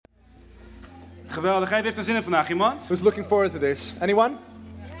Geweldig. Wie heeft er zin in vandaag, iemand? Who's looking forward to this? Anyone?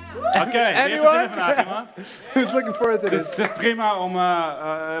 Oké, wie heeft er zin in vandaag, iemand? Who's looking forward to Het this? is prima om,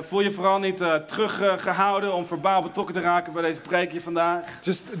 voel je vooral niet teruggehouden om verbaal betrokken te raken bij deze preekje vandaag.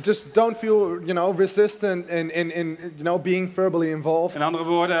 Just don't feel, resistant in being verbally involved. In andere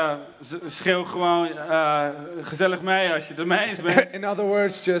woorden, schreeuw gewoon gezellig mee als je het ermee eens bent. In other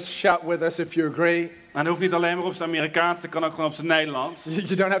words, just shout with us if you agree. En dat hoeft niet alleen maar op zijn Amerikaans, dat kan ook gewoon op zijn Nederlands.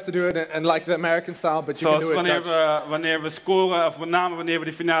 You don't have to do it in like the American style, but you can Zoals do it Dutch. wanneer we scoren, of met name wanneer we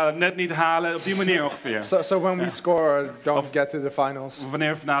de finale net niet halen, op die manier ongeveer. So when we score, don't get to the finals. Of wanneer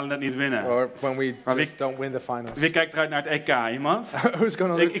we de finale net niet winnen. Or when we Maar just don't win the finals. Wie kijkt eruit naar het EK? Iemand? Who's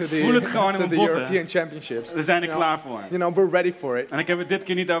going to look Ik to voel het gewoon in the mijn botten. European Championships? We zijn er You klaar voor. we're ready for it. En ik heb het dit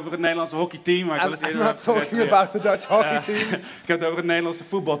keer niet over het Nederlandse hockeyteam, maar ik wil het I'm eerder not talking about the Dutch hockey team. ik heb het over het Nederlandse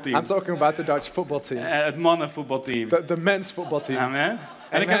voetbalteam. I'm talking about the Dutch football team. Het mannenvoetbalteam. The men's football team. Amen.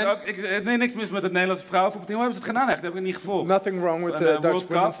 En ik heb ook, nee, niks mis met het Nederlandse vrouwenvoetbalteam. Hoe hebben ze het gedaan echt? Dat heb ik niet gevolgd. Nothing wrong with the World Dutch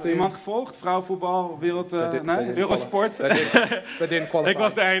women's Cup, team. iemand gevolgd? Vrouwenvoetbal, wereldsport? They didn't qualify. Ik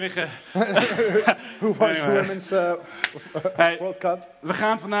was de enige. Who was Anyway. women's Hey, World Cup? we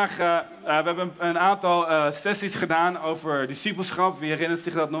gaan vandaag, we hebben een aantal sessies gedaan over discipelschap. Wie herinnert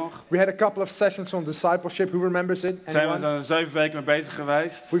zich dat nog? We had a couple of sessions on discipleship. Who remembers it? Zijn we Anyone? zo'n 7 weken mee bezig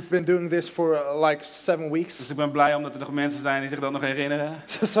geweest. We've been doing this for like 7 weeks. Dus ik ben blij omdat er nog mensen zijn die zich dat nog herinneren.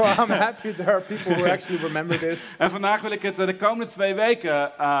 So I'm happy there are people who actually remember this. En vandaag wil ik het de komende 2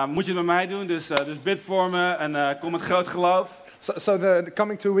 weken, moet je het met mij doen. Dus bid voor me en kom met groot geloof. So the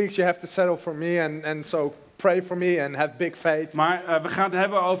coming 2 weeks you have to settle for me and so pray for me and have big faith. Maar we gaan het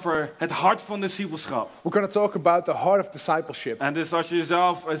hebben over het hart van discipelschap. We're going to talk about the heart of discipleship. En dus als je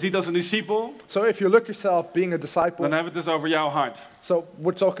jezelf ziet als een discipel, So if you look yourself being a dan disciple, hebben we het dus over jouw hart. so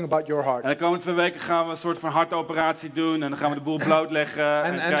we're talking about your heart. En de komende 2 weken gaan we een soort van hartoperatie doen. En dan gaan we de boel blootleggen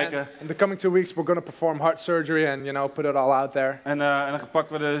en kijken. In the coming 2 weeks we're going to perform heart surgery and put it all out there. En dan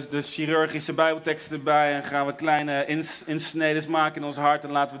pakken we de chirurgische bijbelteksten erbij en gaan we kleine insneden maken in ons hart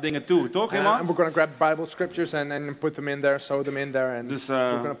en laten we dingen toe, toch And iemand? we're going to grab Bible scriptures and put them in there, sew them in there, and Dus, we're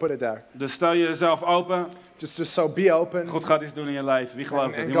going to put it there. Dus stel jezelf open. Just so be open. God gaat iets doen in je leven. Wie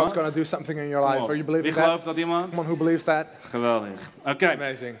gelooft dat? And Iemand? God's going to do something in your Kom life. op. Are you believing Wie that? gelooft dat iemand? Come on, who believes that? Geweldig. Oké.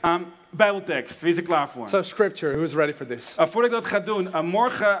 Amazing. Bijbeltekst. Wie is er klaar voor? So scripture, who's ready for this? Voordat ik dat ga doen,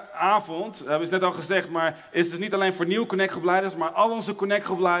 morgenavond, hebben we het net al gezegd, maar is dus niet alleen voor nieuwe Connect Groep leiders, maar al onze Connect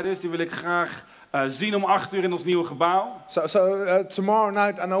Groep leiders, die wil ik graag zien om 8 uur in ons nieuwe gebouw. So tomorrow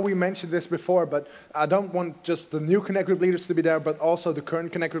night, I know we mentioned this before, but I don't want just the new Connect Group leaders to be there, but also the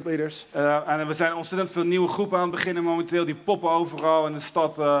current Connect Group leaders. En we zijn ontzettend veel nieuwe groepen aan het beginnen momenteel, die poppen overal in de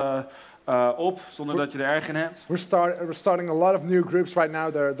stad op, zonder dat je er erg in hebt. We're starting a lot of new groups right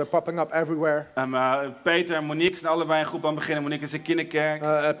now. They're popping up everywhere. Peter en Monique zijn allebei een groep aan het beginnen. Monique is in kinderkerk.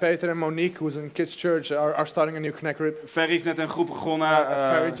 Peter and Monique, who's in Kids Church, are starting a new Connect Group. Ferry is net een groep begonnen.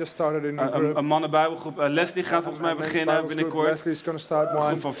 Ferry just started a new group. Een mannenbijbelgroep. Leslie gaat volgens mij beginnen binnenkort. Leslie's going to start Een one.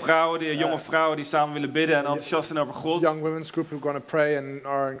 groep van vrouwen, jonge vrouwen die samen willen bidden en enthousiast zijn over God. Young women's group who are going to pray and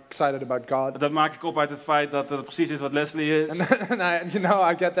are excited about God. Dat maak ik op uit het feit dat het precies is wat Leslie is. And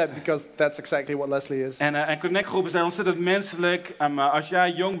I get that because that's exactly what Leslie is. En connectgroepen zijn ontzettend menselijk. Als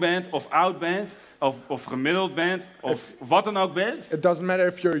jij jong bent of oud bent, of gemiddeld bent, of wat dan ook bent. It doesn't matter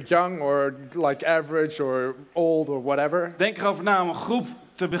if you're young or like average or old or whatever. Denk erover na om een groep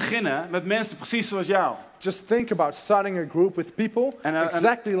te beginnen met mensen precies zoals jou. Just think about starting a group with people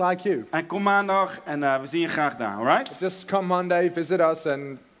exactly like you. En kom maandag en we zien je graag daar, alright? Just come Monday, visit us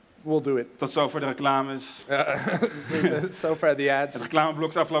and we'll do it. Tot zover de reclames. So far the ads. Het reclameblok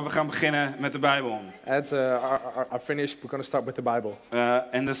is afgelopen, we gaan beginnen met de Bijbel. Ads are finished, we're going to start with the Bible.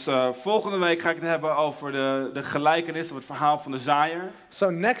 En dus volgende week ga ik het hebben over de gelijkenis, over het verhaal van de zaaier. So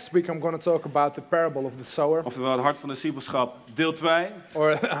next week I'm going to talk about the parable of the sower. Oftewel het hart van de discipelschap, deel 2.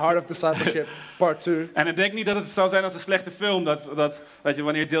 Or Heart of Discipleship, part 2. En ik denk niet dat het zou zijn als een slechte film, dat weet je,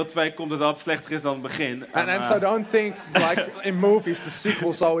 wanneer deel 2 komt, dat het altijd slechter is dan het begin. And so don't think like in movies the sequel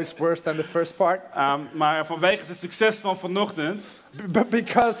is always worse than the first part. Maar vanwege het succes van vanochtend, But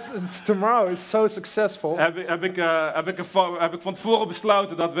because tomorrow is so successful, heb ik van tevoren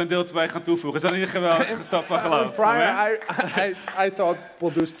besloten dat we een deel 2 gaan toevoegen. Is dat niet een geweldige stap van geloof? prior I thought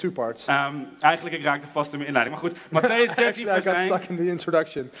we'll do 2 parts. Eigenlijk, ik raakte vast in mijn inleiding. Maar goed, Matthäus 13 Actually, I vers got 1. stuck in the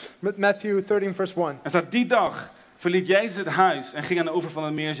introduction. Matthew 13 verse 1. Er staat, die dag verliet Jezus het huis en ging aan de oever van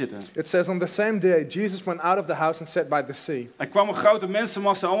het meer zitten. It says, on the same day, Jesus went out of the house and sat by the sea. Er kwam een grote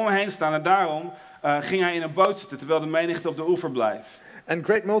mensenmassa om hem heen staan en daarom ging hij in een boot zitten, terwijl de menigte op de oever blijft. And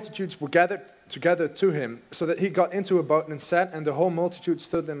great multitudes were gathered together to him, so that he got into a boat and sat, and the whole multitude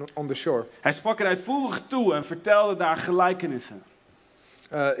stood on the shore. Hij sprak er uitvoerig toe en vertelde daar gelijkenissen.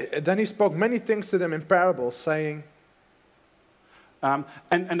 Then he spoke many things to them in parables, saying,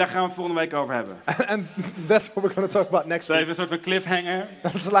 En daar gaan we het volgende week over hebben. and that's what we're going to talk about next Dus even week. een soort van cliffhanger.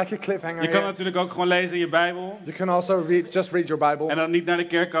 That's like a cliffhanger Je kan here. natuurlijk ook gewoon lezen in je Bijbel. You can also just read your En Bible. dan niet naar de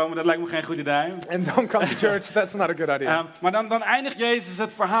kerk komen, dat lijkt me geen goed idee. And don't come to church, that's not a good idea. Maar dan eindigt Jezus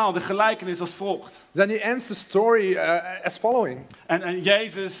het verhaal, de gelijkenis als volgt. Then he ends the story as following. En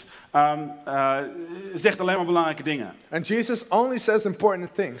Jezus zegt alleen maar belangrijke dingen. And Jesus only says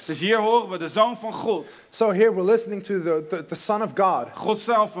important things. Dus hier horen we de Zoon van God. So here we're listening to the Son of God. God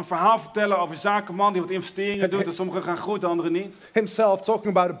zelf een verhaal vertellen over een zakenman die wat investeringen doet. En sommigen gaan goed, de anderen niet. Himself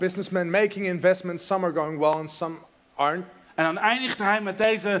talking about a businessman making investments. Some are going well and some aren't. En dan eindigt hij met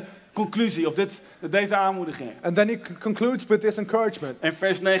deze conclusie, of deze aanmoediging. And then he concludes with this encouragement. In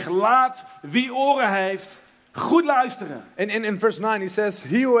vers 9, laat wie oren heeft, goed luisteren. In verse 9 he says,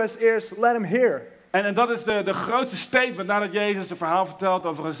 he who has ears, let him hear. En dat is de grootste statement nadat Jezus een verhaal vertelt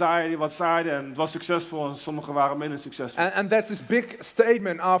over een zaaier die wat zaaide. En het was succesvol en sommigen waren minder succesvol. And that's his big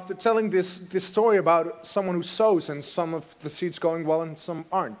statement after telling this story about someone who sows and some of the seeds going well and some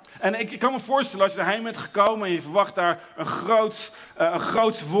aren't. En ik kan me voorstellen als je erheen bent gekomen en je verwacht daar een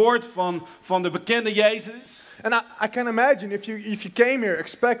groots woord van de bekende Jezus. And I can imagine if you came here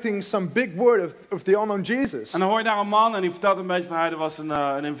expecting some big word of the unknown Jesus. En dan hoor je daar een man en die vertelt een beetje van hij was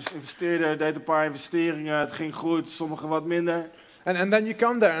een investeerder, deed een paar investeringen, het ging goed, sommige wat minder. And then you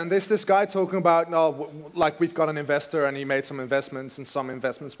come there and there's this guy talking about, like we've got an investor and he made some investments and some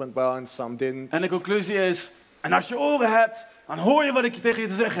investments went well and some didn't. En de conclusie is, en als je oren hebt, dan hoor je wat ik tegen je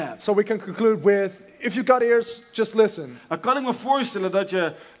te zeggen heb. So we can conclude with, if you've got ears, just listen. Dan kan ik me voorstellen dat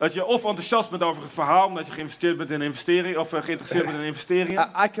je of enthousiast bent over het verhaal, omdat je geïnvesteerd bent in een investering, of geïnteresseerd bent in investeringen.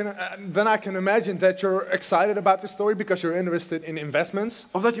 I can imagine that you're excited about the story because you're interested in investments.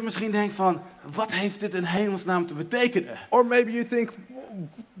 Of dat je misschien denkt van, wat heeft dit in hemelsnaam te betekenen? Or maybe you think,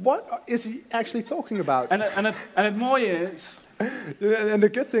 what is he actually talking about? En het mooie is, And the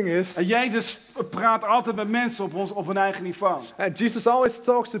good thing is, Jezus praat altijd met mensen op hun eigen niveau. Jesus always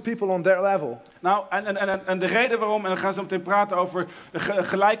talks to people on their level. Nou, en de reden waarom, en dan gaan we zo meteen praten over de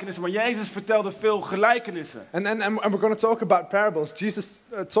gelijkenissen, maar Jezus vertelde veel gelijkenissen. And we're going to talk about parables. Jesus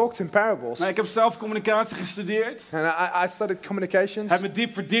talked in parables. Nou, ik heb zelf communicatie gestudeerd. And I studied communications. Heb me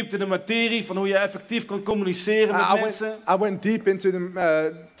diep verdiept in de materie van hoe je effectief kan communiceren met mensen. I went deep into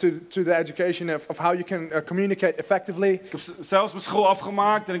to the education of how you can communicate effectively. Ik heb zelfs mijn school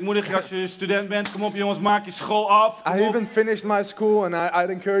afgemaakt en ik moedig je als je student bent, kom op jongens, maak je school af. I even finished my school and I'd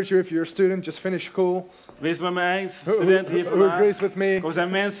encourage you if you're a student, just finish school. Wees het met me eens, studenten hier Who vandaag. agrees with me? We zijn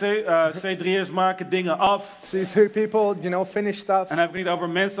mensen, C3'ers maken dingen af. C3 people, finish stuff. En dan heb ik niet over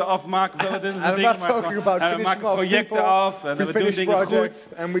mensen afmaken, dit is I'm dingen, not talking about we finishing maken off projecten people. af en We we doen finish dingen goed. projects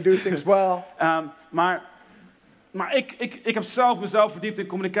and we do things well. Maar ik heb mezelf verdiept in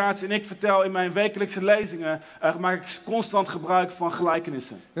communicatie en ik vertel in mijn wekelijkse lezingen, maak ik constant gebruik van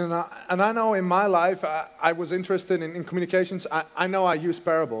gelijkenissen. And I know in my life, I was interested in communications. I know I use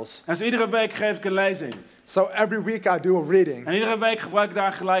parables. En dus iedere week geef ik een lezing. So every week I do a reading. En iedere week gebruik ik daar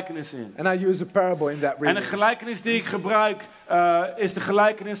een gelijkenis in. And I use a parable in that En de reading. gelijkenis die ik gebruik is de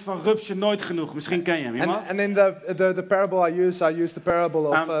gelijkenis van Rupsje Nooit Genoeg. Misschien ken je hem, iemand? And in the parable I use the parable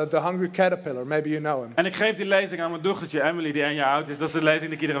of the hungry caterpillar. Maybe you know him. En ik geef die lezing aan mijn dochtertje Emily, die 1 jaar oud is. Dat is de lezing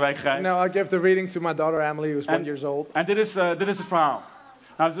die ik iedere week geef. No, I give the reading to my daughter Emily, who's 1 year old. En dit is het verhaal.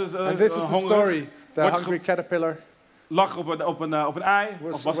 Nou, dus, And this is the story. The hungry caterpillar lag op een ei,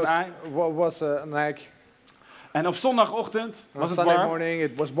 of was een ei. Was an egg. En op zondagochtend On was het Sunday warm. morning,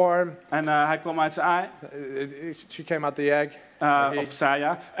 it was warm. En hij kwam uit zijn ei. She came out the egg. Of zij,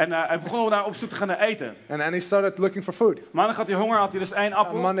 ja. En hij begon daar op zoek te gaan naar eten. And he started looking for food. Maandag had hij honger, had hij dus 1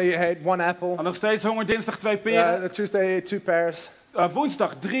 appel. Monday he had 1 apple. Had nog steeds honger, dinsdag 2 peren. Tuesday he ate 2 pears.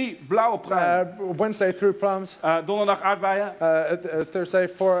 Woensdag 3 blauwe pruimen. Wednesday 3 plums. Donderdag aardbeien. Thursday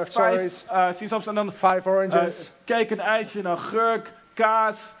 4 strawberries. 5 sinaasappels en dan 5 oranges. cake, een ijsje, een gurk,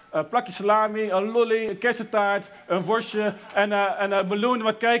 kaas, een plakje salami, een lolly, een kersentaart, een worstje en een meloen,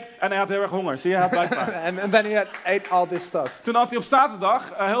 wat cake. En hij had heel erg honger, zie je, hij had blijkbaar. and then he ate all this stuff. Toen had hij op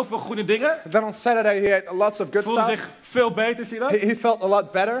zaterdag heel veel goede dingen. Then on Saturday he ate lots of good Voelde stuff. zich veel beter, zie je dat? He felt a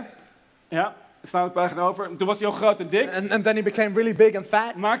lot better. Ja, staan we pagina over. Toen was hij al groot en dik. And then he became really big and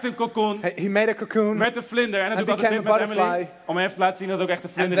fat. Maakte een kokon. He made a cocoon. Met een vlinder. En dat And doe ik altijd became dit a met Emily. butterfly. Om even te laten zien dat het ook echt een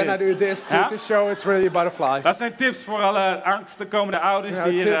And vlinder then I is. do this Ja? to show it's really a butterfly. Dat zijn tips voor alle angstkomende ouders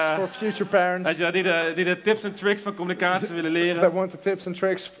die, Tips for future parents die de tips en tricks van communicatie willen leren. that want the tips and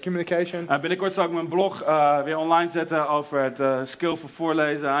tricks for communication. Binnenkort zal ik mijn blog weer online zetten over het skill van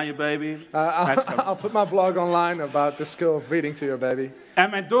voorlezen aan je baby. I'll put my blog online about the skill of reading to your baby. En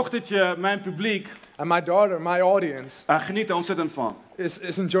mijn dochtertje, mijn publiek, publiek And my daughter, my audience, geniet er ontzettend van.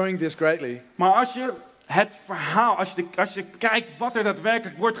 is enjoying this greatly. Maar als je het verhaal, als je kijkt wat er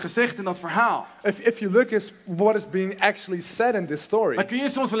daadwerkelijk wordt gezegd in dat verhaal, If you look at what is being actually said in this story, dan kun je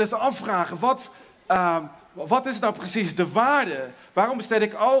soms wel eens afvragen, wat is nou precies de waarde? Waarom besteed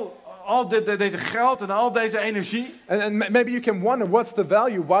ik deze geld en al deze energie? and maybe you can wonder, what's the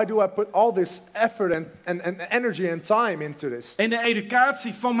value? Why do I put all this effort and energy and time into this? In de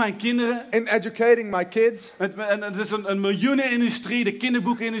educatie van mijn kinderen. In educating my kids. Het is een miljoenenindustrie, de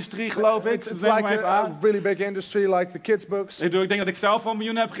kinderboekenindustrie geloof ik. It's like a really big industry like the kids books. Ik denk dat ik zelf al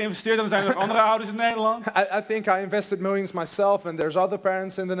miljoenen heb geïnvesteerd en er zijn er nog andere ouders in Nederland. I think I invested millions myself and there's other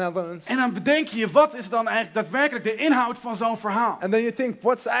parents in the Netherlands. En dan bedenk je, wat is dan eigenlijk daadwerkelijk de inhoud van zo'n verhaal? And then you think,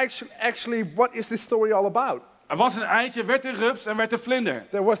 what is this story all about? Er was een eitje, werd een rups en werd een vlinder.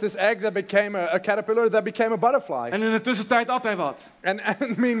 There was this egg that became a caterpillar that became a butterfly. En in de tussentijd altijd wat.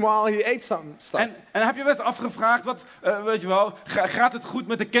 And meanwhile he ate some stuff. En heb je wel eens afgevraagd, weet je wel, gaat het goed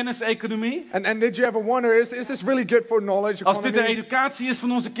met de kenniseconomie? And did you ever wonder, is this really good for knowledge Als dit de economy? educatie is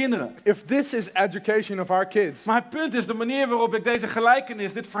van onze kinderen. If this is education of our kids. Maar het punt is, de manier waarop ik deze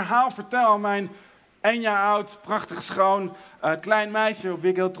gelijkenis, dit verhaal vertel aan mijn 1 jaar oud, prachtig schoon, klein meisje op wie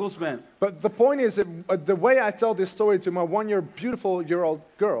ik heel trots ben. But the point is that the way I tell this story to my 1-year-old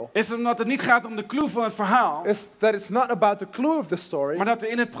girl Is omdat het niet gaat om de clue van het verhaal. is that it's not about the clue of the story, Maar dat er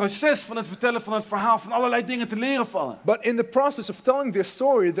in het proces van het vertellen van het verhaal van allerlei dingen te leren vallen. but in the process of telling this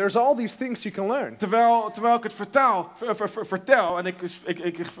story, there's all these things you can learn. Terwijl ik het vertel, en ik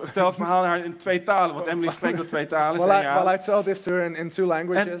vertel het verhaal haar in 2 talen, want Emily spreekt al 2 talen. While I tell this to her in 2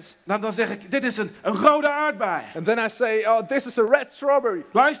 languages. En dan zeg ik, dit is een rode aardbei. And then I say, oh, this is a red strawberry.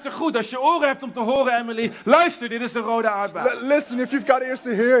 Luister goed, als je oren hebt om te horen, Emily. Luister, dit is een rode aardbei. Listen, if you've got ears to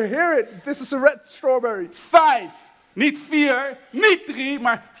hear it. This is a red strawberry. 5, niet 4, niet 3,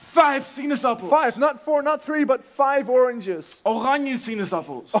 maar 5 sinaasappels. 5, not 4, not 3, but 5 oranges. Oranje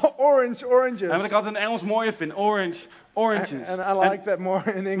sinaasappels. Oranges. En wat ik altijd in Engels mooier vind, oranges. And I like that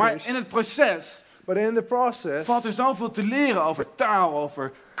more in Maar English. in het proces But in the process, valt er zoveel te leren over taal,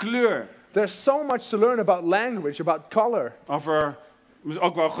 over kleur, there's so much to learn about language, about color, over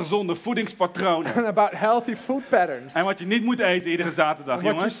ook wel gezonde voedingspatronen. and about healthy food patterns. En wat je niet moet eten iedere zaterdag, What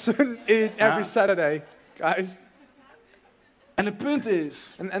you jongens. shouldn't eat every Saturday, guys. En het punt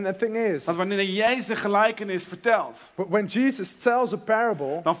is, And the thing is, dat wanneer Jezus een gelijkenis vertelt, when Jesus tells a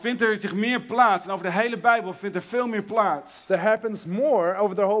parable, dan vindt er zich meer plaats. En over de hele Bijbel vindt er veel meer plaats. there happens more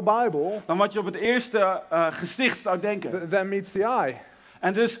over the whole Bible Dan wat je op het eerste gezicht zou denken. than meets the eye.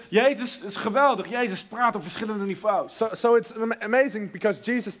 En dus, Jezus is geweldig. Jezus praat op verschillende niveaus. So it's amazing because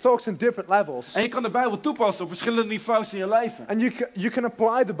Jesus talks in different levels. En je kan de Bijbel toepassen op verschillende niveaus in je leven. And you can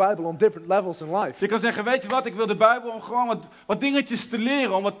apply the Bible on different levels in life. Je kan zeggen, weet je wat, ik wil de Bijbel om gewoon wat dingetjes te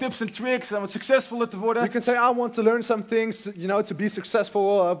leren. Om wat tips en tricks en wat succesvoller te worden. You can say, I want to learn some things, to be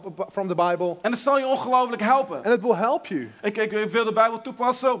successful from the Bible. En dat zal je ongelooflijk helpen. And it will help you. Ik wil de Bijbel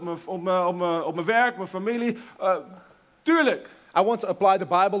toepassen op mijn werk, mijn familie. Tuurlijk. I want to apply the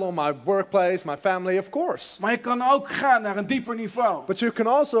Bible on my workplace, my family, of course. Maar je kan ook gaan naar een dieper niveau. But you can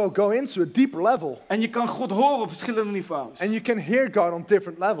also go into a deeper level. En je kan God horen op verschillende niveaus. And you can hear God on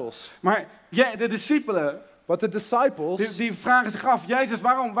different levels. Maar de discipelen, But the disciples die vragen zich af, Jezus,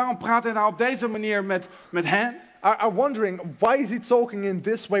 waarom praat hij nou op deze manier met hen? are wondering, why is he talking in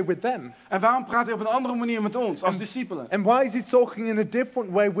this way with them? En waarom praat hij op een andere manier met ons, als discipelen? And why is he talking in a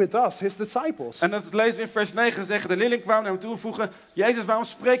different way with us, his disciples? En dat lezen we in vers 9, zeggen de leerlingen kwamen naar hem toe en vroegen, Jezus, waarom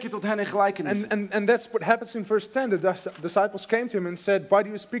spreek je tot hen in gelijkenissen? And that's what happens in verse 10. The disciples came to him and said, why do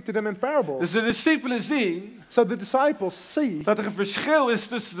you speak to them in parables? Dus de discipelen zien So the disciples see dat er een verschil is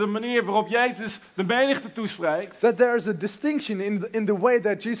tussen de manier waarop Jezus de menigte toespreekt that there is a distinction in the way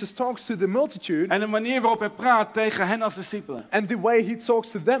that Jesus talks to the multitude en de manier waarop hij praat tegen hen als discipelen. and the way he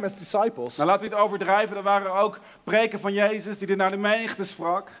talks to them as disciples. Nou, laten we het overdrijven. Er waren ook preken van Jezus die er naar de menigte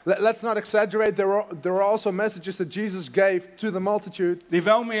sprak. Let's not exaggerate. There were also messages that Jesus gave to the multitude Die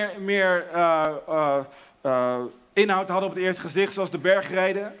wel meer inhoud hadden op het eerste gezicht, zoals de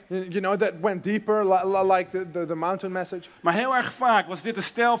bergreden. that went deeper, like the mountain message. Maar heel erg vaak was dit de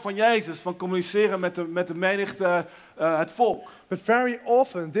stijl van Jezus, van communiceren met de menigte, het volk. But very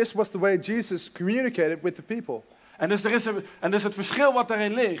often, this was the way Jesus communicated with the people. En dus het verschil wat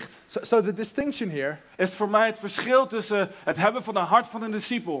daarin ligt, So the distinction here is voor mij het verschil tussen het hebben van een hart van een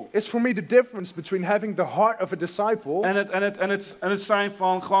discipel is for me the difference between having the heart of a disciple en het zijn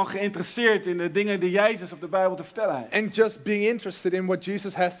van gewoon geïnteresseerd in de dingen die Jezus op de Bijbel te vertellen heeft. and just being interested in what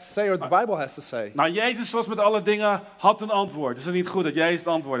Jesus has to say or the Bible has to say. Nou, Jezus, zoals met alle dingen, had een antwoord. Is het niet goed dat Jezus het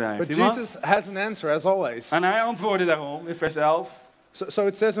antwoord heeft? But Iemand? Jesus has an answer as always. En hij antwoordde daarom in vers 11. So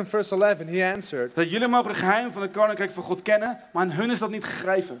it says in verse 11, he answered. Dat jullie mogen de geheimen van het koninkrijk van God kennen, maar aan hun is dat niet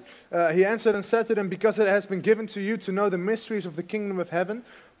gegeven. He answered and said to them, because it has been given to you to know the mysteries of the kingdom of heaven,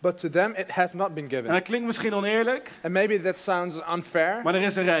 but to them it has not been En given. dat klinkt misschien oneerlijk, And maybe that sounds unfair, maar er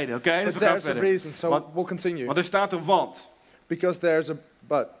is een reden, oké? Dus but we gaan there's a verder. reason, so Want- we'll continue. Want er staat een want. Because there's a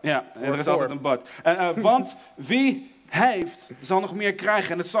but. Ja, en er is for. altijd een but. Want wie heeft, zal nog meer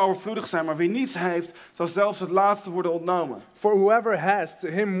krijgen en het zal overvloedig zijn. Maar wie niets heeft, zal zelfs het laatste worden ontnomen. For whoever has, to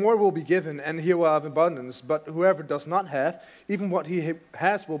him more will be given, and he will have abundance. But whoever does not have, even what he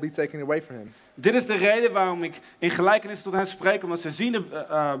has will be taken away from him. Dit is de reden waarom ik in gelijkenis tot hen spreek. Omdat ze ziende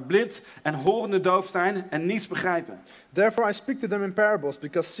blind en horende doof zijn en niets begrijpen. Therefore I speak to them in parables,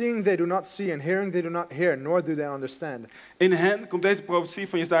 because seeing they do not see, and hearing they do not hear, nor do they understand. In hen komt deze profetie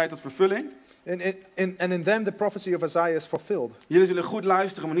van Jesaja tot vervulling. And in them the prophecy of Isaiah is fulfilled. Jullie zullen goed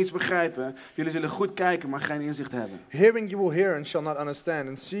luisteren, maar niets begrijpen. Jullie zullen goed kijken, maar geen inzicht hebben. Hearing you will hear and shall not understand,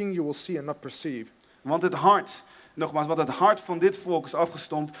 and seeing you will see and not perceive. Want het hart, nogmaals, wat het hart van dit volk is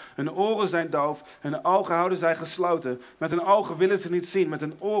afgestompt. Hun oren zijn doof, hun ogen houden zij gesloten. Met hun ogen willen ze niet zien, met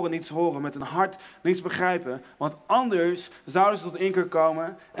hun oren niets horen, met hun hart niets begrijpen. Want anders zouden ze tot inkeer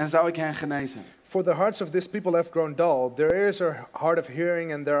komen en zou ik hen genezen. For the hearts of this people have grown dull, their ears are hard of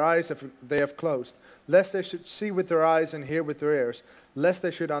hearing, and their eyes they have closed, lest they should see with their eyes and hear with their ears, lest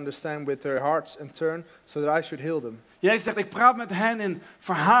they should understand with their hearts and turn, so that I should heal them. Jezus zegt, ik praat met hen in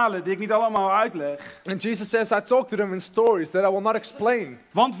verhalen die ik niet allemaal uitleg. And Jesus says, I talk to them in stories that I will not explain,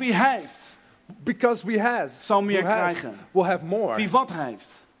 Want wie heeft, because zal meer who has krijgen. will have more. Wie wat heeft.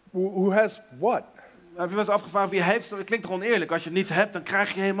 Who has what? Heb je wel eens afgevraagd wie heeft? Het klinkt toch oneerlijk. Als je niets hebt, dan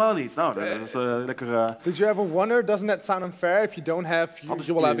krijg je helemaal niets. Nou, dat is lekker... Did you ever wonder, doesn't that sound unfair? If you don't have, you will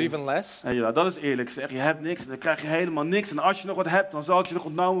have eerlijk. even less. Ja, dat is eerlijk. Zeg, je hebt niks, dan krijg je helemaal niks. En als je nog wat hebt, dan zal het je nog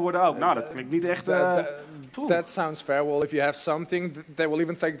ontnomen worden ook. Nou, dat klinkt niet echt... That sounds fair. Well, if you have something, they will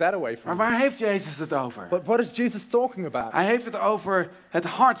even take that away Maar from you. waar heeft Jezus het over? But what is Jesus talking about? Hij heeft het over het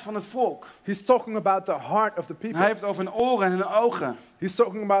hart van het volk. He's talking about the heart of the Hij people. heeft het over hun oren en hun ogen. He's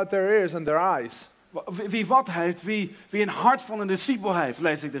talking about their ears and their eyes. Wie wat heeft, wie een hart van een discipel heeft,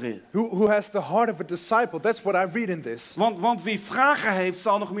 lees ik erin. Who has the heart of a disciple? That's what I read in this. Want wie vragen heeft,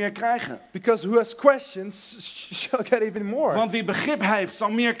 zal nog meer krijgen. Because who has questions shall get even more. Want wie begrip heeft, zal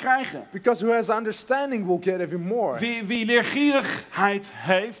meer krijgen. Because who has understanding will get even more. Wie leergierigheid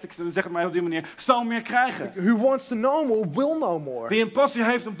heeft, ik zeg het maar op die manier, zal meer krijgen. Who wants to know more will know more. Wie een passie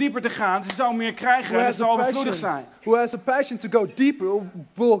heeft om dieper te gaan, die zal meer krijgen en het zal overvloedig zijn. Who has a passion to go deeper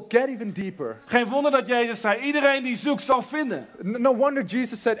will get even deeper. Geen wonder dat Jezus zei, iedereen die zoekt zal vinden. No wonder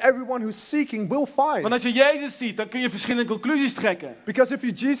Jesus said, everyone who's seeking will find. Want als je Jezus ziet, dan kun je verschillende conclusies trekken. Because if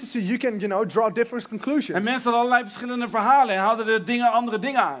you Jesus see, you can, draw different conclusions. En mensen hadden allerlei verschillende verhalen en haalden er andere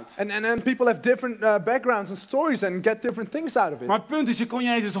dingen uit. And people have different backgrounds and stories and get different things out of it. Maar het punt is, je kon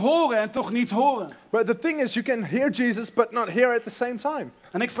Jezus horen en toch niets horen. But the thing is, you can hear Jesus but not hear at the same time.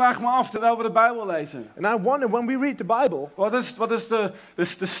 En ik vraag me af, terwijl we de Bijbel lezen. And I wonder, when we read the Bible, Wat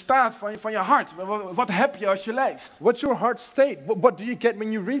is de staat van je hart? Wat heb je als je leest? what's your heart state? What do you get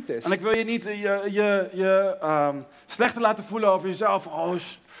when you read this? En ik wil je niet slechter laten voelen over jezelf. Oh,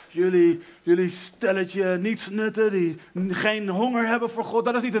 jullie stelletje niets nutten, die geen honger hebben voor God.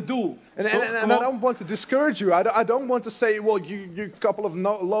 Dat is niet het doel. And I don't want to discourage you. I don't want to say, well, you couple of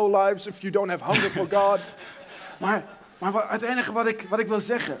low lives if you don't have hunger for God. Maar het enige wat ik wil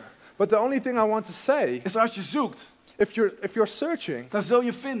zeggen, But the only thing I want to say, is als je zoekt, if you're searching, dan zul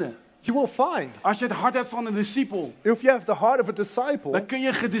je vinden. you will find. Als je het hart hebt van een discipel, If you have the heart of a disciple, dan kun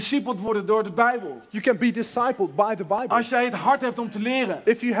je gediscipeld worden door de Bijbel. you can be discipled by the Bible. Als jij het hart hebt om te leren,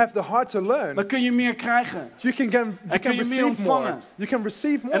 If you have the heart to learn, dan kun je meer krijgen. you can kun je meer receive more. ontvangen. You can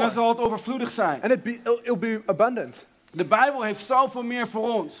receive En dan more. zal het overvloedig zijn. And it'll be abundant. De Bijbel heeft zoveel meer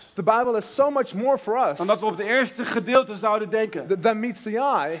voor ons, The Bible is so much more for us dan dat we op het eerste gedeelte zouden denken. than meets the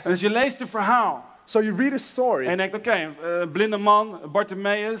eye. En als je leest een verhaal So you read a story. en je denkt, oké, een blinde man,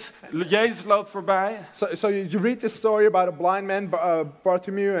 Bartimaeus, Jezus loopt voorbij. So you read this story about a blind man,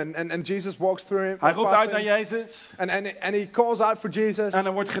 Bartimaeus, and Jesus walks through him. Hij roept past uit naar him, Jezus and he calls out for Jesus, en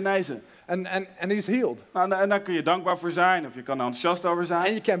hij wordt genezen. and he's healed. Nou, en daar kun je dankbaar voor zijn of je kan er enthousiast over And zijn.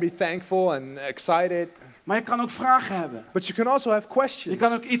 you can be thankful and excited, Maar je kan ook vragen hebben. but you can also have Je questions.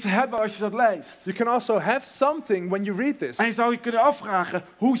 kan ook iets hebben als je dat leest. You can also have something when you read this. En je zou je kunnen afvragen,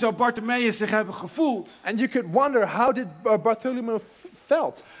 hoe zou Bartimaeus zich hebben gevoeld And you could wonder, how did Bartholomew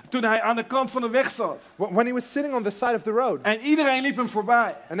felt toen hij aan de kant van de weg zat? when he was sitting on the side of the road? En iedereen liep hem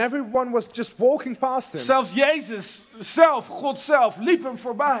voorbij. And everyone was just walking past him. Zelfs Jezus zelf, God zelf, liep hem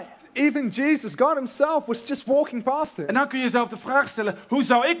voorbij. Even Jesus, God himself, was just walking past him. En dan kun je jezelf de vraag stellen, hoe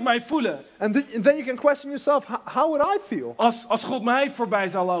zou ik mij voelen And then you can question yourself, how would I feel als God mij voorbij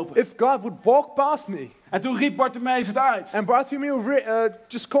zou lopen? if God would walk past me? En toen riep Bartimaeus het uit. And Bartholomew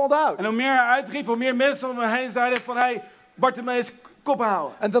just called out. En hoe meer hij uitriep, hoe meer mensen om me heen zeiden van, hey, Bartimaeus, kop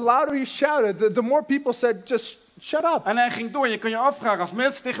houden. And the louder he shouted, the more people said, just shut up. En hij ging door. Je kan je afvragen, als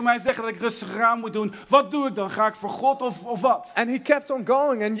mensen tegen mij zeggen dat ik rustig aan moet doen, wat doe ik dan? Ga ik voor God of wat? And he kept on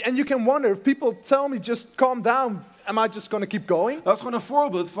going. And you can wonder, if people tell me just calm down, am I just going to keep going? Dat is gewoon een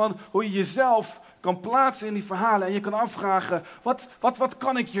voorbeeld van hoe je jezelf kan plaatsen in die verhalen. En je kan afvragen, wat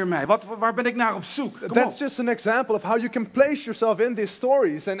kan ik hiermee? Waar ben ik naar op zoek? Kom That's op. just an example of how you can place yourself in these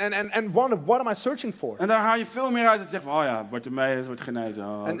stories and wonder, what am I searching for? En daar haal je veel meer uit dat je zegt van, oh ja, Bartimaeus wordt genezen.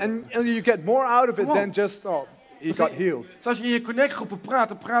 Oh, And you get more out of it Come on. than just, oh, he got healed. Dus als je in je connectgroepen praat,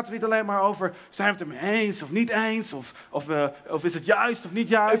 dan praten we niet alleen maar over, zijn we het ermee eens of niet eens? Of is het juist of niet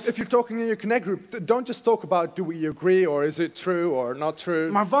juist? If you're talking in your connect group, don't just talk about, do we agree, or is it true or not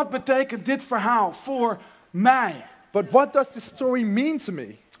true? Maar wat betekent dit verhaal voor mij? But what does this story mean to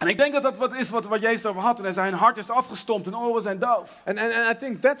me? En ik denk dat dat wat is wat Jezus over had toen hij zei, hun hart is afgestompt en oren zijn doof. And I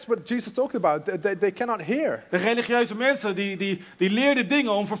think that's what Jesus talked about. They cannot hear. De religieuze mensen die leerden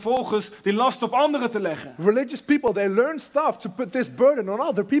dingen om vervolgens die last op anderen te leggen. Religious people, they learn stuff to put this burden on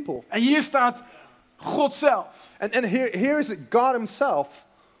other people. En hier staat God zelf. And here is it God himself.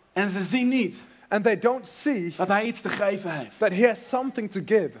 En ze zien niet And they don't see dat hij iets te geven heeft that he has something to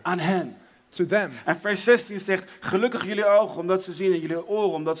give aan hen. to them. En vers 16 zegt, gelukkig jullie ogen omdat ze zien en jullie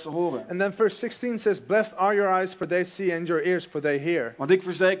oren omdat ze horen. And then verse 16 says, blessed are your eyes for they see and your ears for they hear. Want ik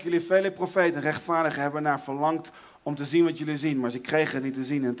verzeker jullie, vele profeten en rechtvaardigen hebben naar verlangd om te zien wat jullie zien, maar ze kregen het niet te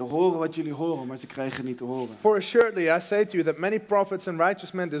zien. En te horen wat jullie horen, maar ze kregen het niet te horen. For assuredly I say to you that many prophets and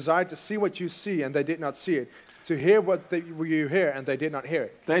righteous men desired to see what you see and they did not see it. To hear what you hear and they did not hear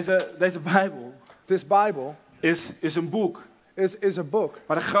it. Deze Bijbel This Bible is een boek is a book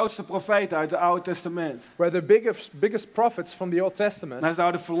waar de grootste profeten uit het Oude Testament where the biggest prophets from the Old Testament naar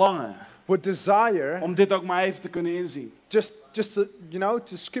zouden verlangen would desire om dit ook maar even te kunnen inzien. just to,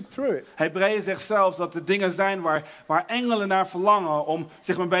 to skip through it. Hebreeën zegt zelfs dat er dingen zijn waar engelen naar verlangen om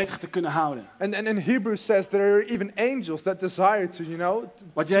zich mee bezig te kunnen houden. And in Hebrews says there are even angels that desire to,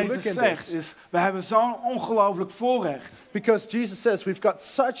 Wat to look Jezus in zegt this. is, we hebben zo'n ongelooflijk voorrecht Because Jesus says we've got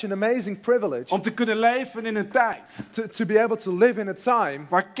such an amazing privilege om te kunnen leven in een tijd to be able to live in a time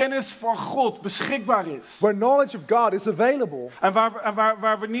waar kennis van God beschikbaar is. where knowledge of God is available. En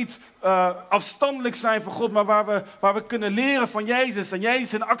waar we niet afstandelijk zijn van God, maar waar we kunnen leren van Jezus. En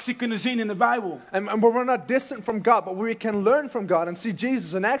Jezus in actie kunnen zien in de Bijbel. And where we're not distant from God, but we can learn from God and see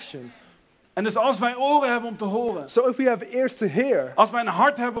Jesus in action. En dus als wij oren hebben om te horen, So if we have ears to hear, als wij een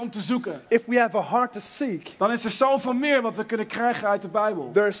hart hebben om te zoeken, if we have a heart to seek, dan is er zoveel meer wat we kunnen krijgen uit de Bijbel.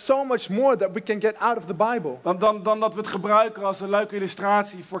 there is so much more that we can get out of the Bible Dan dat we het gebruiken als een leuke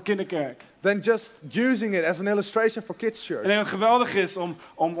illustratie voor kinderkerk. than just using it as an illustration for kids' Ik church. denk dat het geweldig is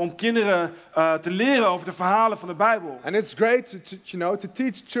om kinderen te leren over de verhalen van de Bijbel. And it's great to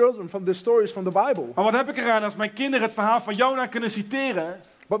teach children from the stories from the Bible. Maar wat heb ik eraan als mijn kinderen het verhaal van Jona kunnen citeren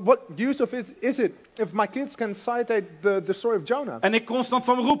But what use of it is it if my kids can cite the story of Jonah? en ik constant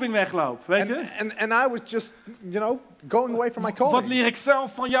van mijn roeping wegloop, weet je? And I was just, going away from my Wat calling. leer ik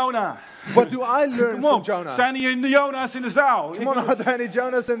zelf van Jona? What do I learn Kom from op, Jonah? zijn hier de Jona's in de zaal? Come on, are there any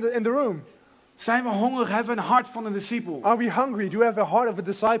Jonahs in the room? Zijn we hongerig? Hebben we een hart van een discipel? Are we hungry? Do we have a heart of a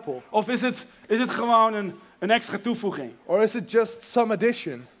disciple? Of is het gewoon een extra toevoeging? Or is it just some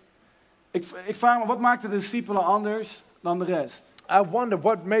addition? Ik vraag me, wat maakt de discipelen anders dan de rest? I wonder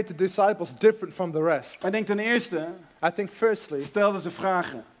what made the disciples different from the rest. Ik denk ten eerste, I think firstly, stelden ze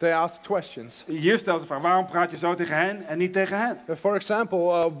vragen. they asked questions. Hier stelden ze vragen, waarom praat je zo tegen hen en niet tegen hen? For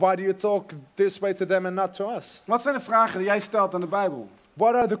example, why do you talk this way to them and not to us? Wat zijn de vragen die jij stelt aan de Bijbel?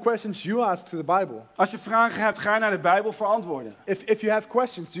 What are the questions you ask to the Bible? Als je vragen hebt, ga je naar de Bijbel voor antwoorden. If you have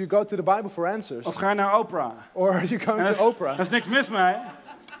questions, do you go to the Bible for answers? Of ga je naar Oprah? Or are you going to Oprah? Daar is niks mis mee.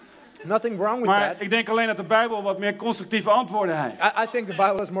 Nothing wrong with Maar that. ik denk alleen dat de Bijbel wat meer constructieve antwoorden heeft. I think the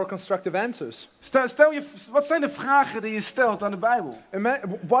Bible has more constructive answers. Wat zijn de vragen die je stelt aan de Bijbel?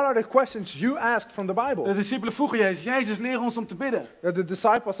 What are the questions you asked from the De Bible? discipelen vroegen Jezus, leer ons om te bidden. The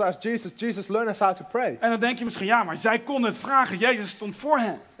disciples asked Jesus, learn us how to pray. En dan denk je misschien, ja, maar zij konden het vragen. Jezus stond voor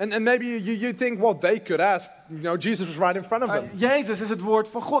hen. And maybe you think, well, they could ask. Jesus was right in front of them. Jezus is het woord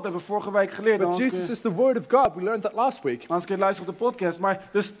van God, dat hebben we vorige week geleerd. But Jesus is the word of God. We learned that last week. Anders kun je luisteren op de podcast. Maar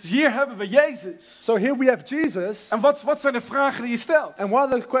dus hier hebben we Jezus. So here we have Jesus. En wat zijn de vragen die je stelt? And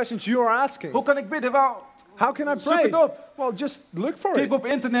what are the questions you are asking? Hoe kan ik bidden? Wel, How can I Zoek pray? het op. Well, just look for Typ it. op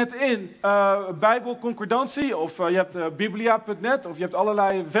internet in Bijbelconcordantie of je hebt biblia.net of je hebt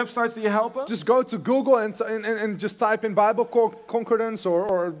allerlei websites die je helpen. Just go to Google and just type in Bible Concordance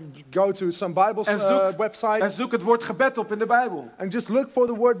or go to some Bible website En zoek het woord gebed op in de Bijbel. and just look for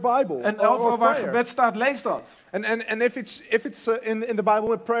the word Bible En or overal waar prayer. gebed staat, lees dat. And if it's in the Bible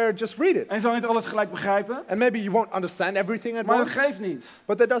with prayer, just read it. En je zal niet alles gelijk begrijpen, And maybe you won't understand everything at maar dat once, geeft niet.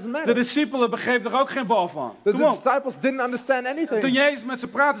 but that doesn't De matter. discipelen begrepen er ook geen bal van. The Kom op. disciples didn't understand Toen anything. Jezus met ze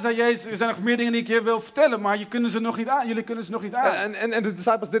praatte, zei Jezus, er zijn nog meer dingen die ik je wil vertellen, maar jullie kunnen ze nog niet aan. And the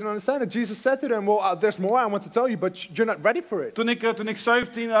disciples didn't understand it. Jesus said to them, well, there's more I want to tell you, but you're not ready for it. Toen ik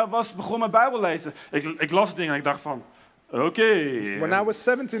 17 was, begon mijn Bijbel lezen. Ik las dingen en ik dacht van, oké. When I was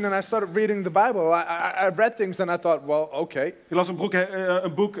 17 and I started reading the Bible, I read things and I thought, well, okay. Ik las een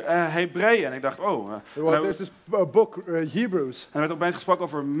boek Hebreeën en ik dacht, Well, there's this book, Hebrews. En er werd opeens gesproken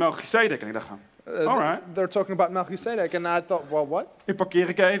over Melchizedek en ik dacht van, alright. They're talking about Melchizedek, and I thought, well, what? Ik parkeer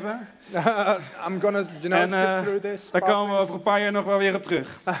ik even. I'm gonna, En skip through this. daar past komen we this. over een paar jaar nog wel weer op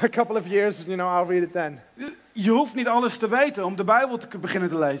terug. A couple of years, I'll read it then. Je hoeft niet alles te weten om de Bijbel te beginnen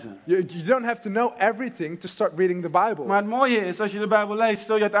te lezen. You don't have to know everything to start reading the Bible. Maar het mooie is, als je de Bijbel leest,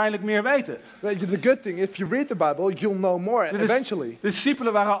 zul je uiteindelijk meer weten. The good thing, if you read the Bible, you'll know more eventually. De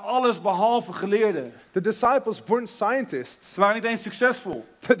discipelen waren alles behalve geleerden. The disciples weren't scientists. Ze waren niet eens succesvol.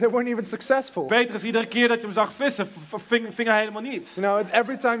 They weren't even successful. Petrus, iedere keer dat je hem zag vissen, ving hij helemaal niet.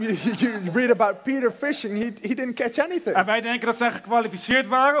 Every time you read about Peter fishing, he didn't catch anything. En wij denken dat zij gekwalificeerd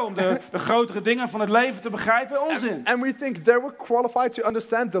waren om de grotere dingen van het leven te begrijpen. Onzin. And we think they were qualified to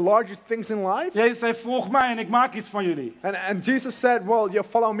understand the larger things in life. Jezus zei, volg mij en ik maak iets van jullie. And Jesus said, well, you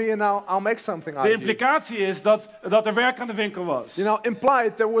follow me and I'll make something out De of you. implicatie is dat er werk aan de winkel was.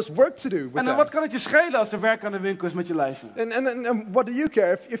 Implied there was work to do with En that. wat kan het je schelen als er werk aan de winkel is met je leven? And what do you care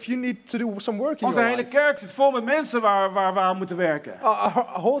if you need to do some work in Onze your hele life? kerk zit vol met mensen waar we aan moeten werken. Our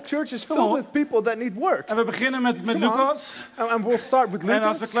whole church is filled on. with people that need work. En we beginnen met Come on. Lucas. And we'll start with En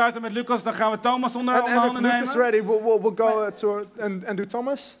als we Lucas. klaar zijn met Lucas, dan gaan we Thomas onder And if handen Lucas is nemen. ready, we'll go and do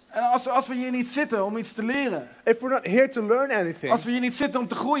Thomas. En als we hier niet zitten om iets te leren. If we're not here to learn anything, Als we hier niet zitten om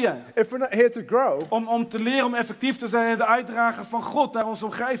te groeien. if we're not here to grow, Om te leren om effectief te zijn in het uitdragen van God naar onze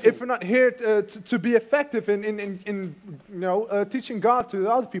omgeving. if we're not here to be effective in teaching God to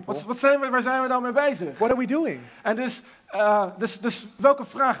the other people, Waar zijn we dan mee bezig? what are we doing? En dus welke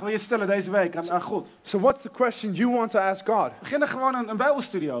vraag wil je stellen deze week aan God? So what's the question you want to ask God? Begin er gewoon een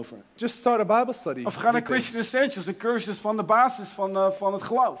bijbelstudie over. Just start a Bible study. Of ga naar with this. Christian Essentials, een cursus van de basis van het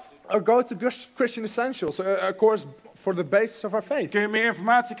geloof. Or go to Christian Essentials, a course for the basis of our faith. Kun je meer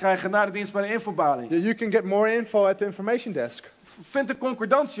informatie krijgen na de dienst bij de infobalie. You can get more info at the information desk. Vind een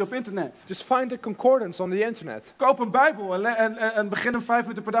concordantie op internet. Just find a concordance on the internet. Koop een Bijbel en begin hem 5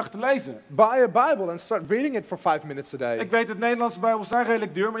 minuten per dag te lezen. Buy a Bible and start reading it for 5 minutes a day. Ik weet dat Nederlandse Bijbels zijn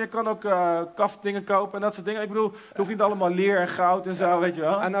redelijk duur, maar je kan ook kaftdingen kopen en dat soort dingen. Ik bedoel, het hoeft niet allemaal leer en goud en zo, weet je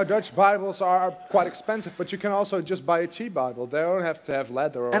wel. I know Dutch Bibles are quite expensive, but you can also just buy a cheap Bible. They don't have to have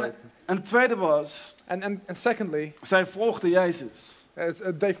leather or... En het tweede was, And secondly, zij volgden Jezus.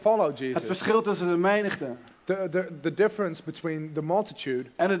 they follow Het Jesus. verschil tussen de menigte The difference between the multitude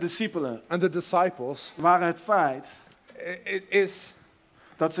en de discipelen and the disciples waren het feit is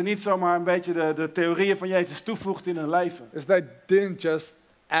dat ze niet zomaar een beetje de theorieën van Jezus toevoegden in hun leven. they didn't just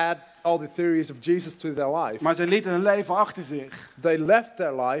add all the theories of Jesus to their life. Maar ze lieten hun leven achter zich They left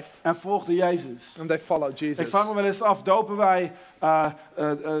their life en volgden Jezus. and they followed Jesus. Ik vraag me wel eens af, dopen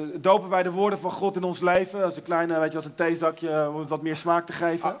wij de woorden van God in ons leven? Als een kleine, weet je, als een theezakje om het wat meer smaak te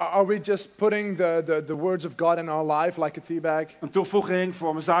geven. Are we just putting the words of God in our life like a tea bag? Een toevoeging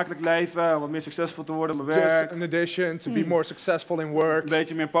voor mijn zakelijk leven, om wat meer succesvol te worden op mijn Just werk. an addition to be more successful in work, Een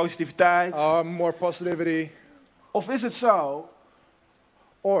beetje meer positiviteit. more positivity, Of is het zo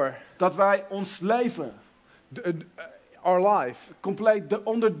or dat wij ons leven our life? compleet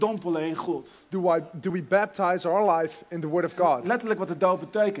onderdompelen in God? Do we baptize our life in the Word of God? Letterlijk wat de doop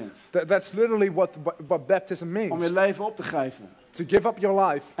betekent. That's literally what baptism Om means. je leven op te geven. To give up your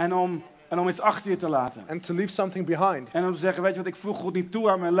life En om iets achter je te laten. and to leave something behind. En om te zeggen, weet je wat, ik voeg God niet toe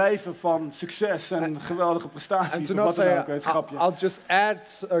aan mijn leven van succes en geweldige And prestaties. to Of not wat dan say, ook, een schapje. I'll just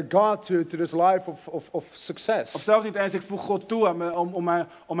add God to this life of success. Of zelfs niet eens, ik voeg God toe aan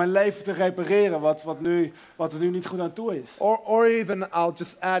om mijn leven te repareren, wat er nu niet goed aan toe is. Or even I'll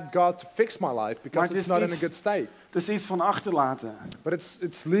just add God to fix my life Maar because het it's is not in a iets- good state. Het is iets van achterlaten. But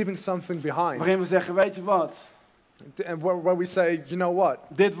it's leaving something behind. Waarin we zeggen, weet je wat, And where we say, you know what,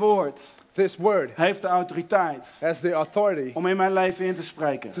 Dit woord this word heeft de autoriteit has the authority om in mijn leven in te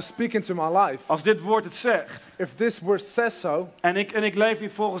spreken. to speak into my life. Als dit woord het zegt If this word says so, en ik leef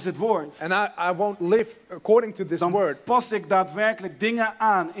niet volgens dit woord, and I won't live according to this dan word, pas ik daadwerkelijk dingen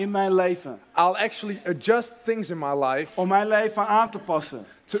aan in mijn leven. I'll actually adjust things in my life Om mijn leven aan te passen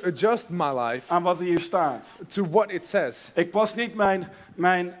to adjust my life aan wat er hier staat. to what it says. Ik pas niet mijn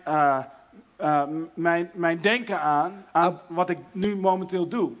denken aan wat ik nu momenteel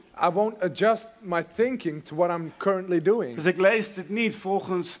doe. I won't adjust my thinking to what I'm currently doing. Dus ik lees dit niet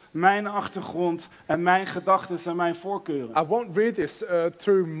volgens mijn achtergrond en mijn gedachten en mijn voorkeuren. I won't read this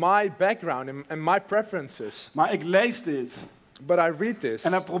through my background and my preferences, Maar ik lees dit but I read this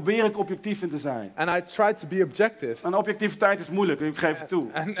en daar probeer ik objectief in te zijn. and I try to be objective. En objectiviteit is moeilijk, ik geef het toe.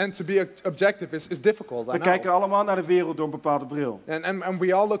 And to be objective is difficult, I We kijken know. allemaal naar de wereld door een bepaalde bril. And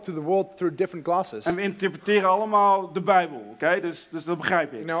we all look to the world through different glasses. En we interpreteren allemaal de Bijbel, oké? Dus dat begrijp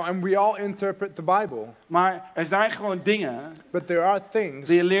You ik. know, and we all interpret the Bible. Maar er zijn gewoon dingen But there are things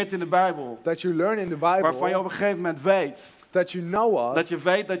die je leert in de Bijbel, that you learn in the waarvan je Bible op een gegeven moment weet, that you know of, dat je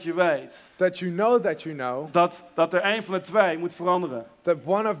weet dat je weet, that you know, dat er een van de twee moet veranderen. that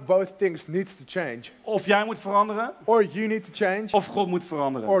one of both things needs to change. Of jij moet veranderen, Or you need to change, of God moet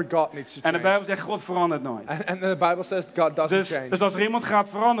veranderen. or God needs to En de change. Bijbel zegt, God verandert nooit. And the Bible says God doesn't change. Dus als er iemand gaat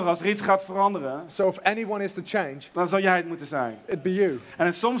veranderen, als er iets gaat veranderen, So if anyone is to change, dan zou jij het moeten zijn. it'd be you.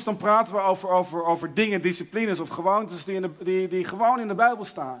 En soms dan praten we over dingen, disciplines of gewoontes die gewoon in de Bijbel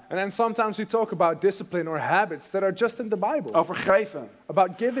staan. And then sometimes we talk about discipline or habits that are just in the Bible. Over geven, About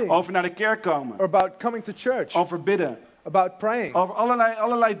giving, over naar de kerk komen, or about coming to church, over bidden, about praying. over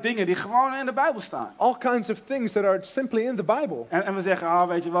allerlei dingen die gewoon in de Bijbel staan. All kinds of things that are simply in the Bible. En we zeggen,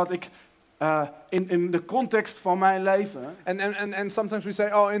 weet je wat, in de context van mijn leven And sometimes we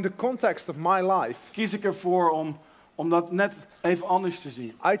say, oh, in the context of my life, kies ik ervoor om dat net even anders te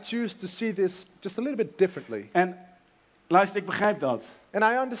zien. I choose to see this just a little bit differently. En luister, ik begrijp dat. And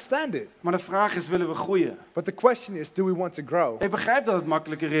I understand it. Maar de vraag is, willen we groeien? But the question is, do we want to grow? Ik begrijp dat het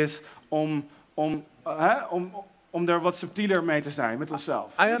makkelijker is om er wat subtieler mee te zijn met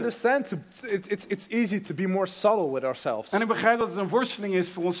onszelf. I understand it's easy to be more subtle with ourselves. En ik begrijp dat het een worsteling is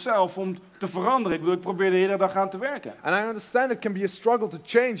voor onszelf om te veranderen. Ik bedoel, ik probeer de hele dag aan te werken. And I understand it can be a struggle to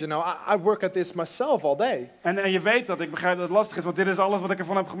change. You know, I work at this myself all day. En je weet dat, ik begrijp dat het lastig is, want dit is alles wat ik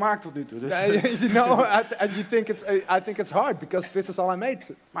ervan heb gemaakt tot nu toe. Dus, You know, and you think I think it's hard because this is all I made.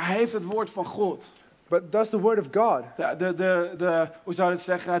 maar heeft het woord van God, But does the word of God, hoe zou je het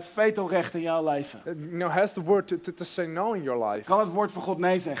zeggen, het vetorecht in jouw leven? you know, has the word to say no in your life? Kan het woord van God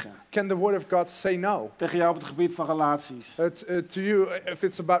nee zeggen Can the word of God say no? tegen jou op het gebied van relaties? To you, if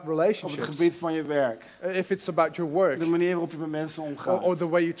it's about Op het relationships, gebied van je werk? if it's about your work, De manier waarop je met mensen omgaat? or the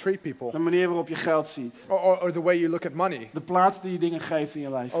way you treat people, De manier waarop je geld ziet? or the way you look at money, De plaats die je dingen geeft in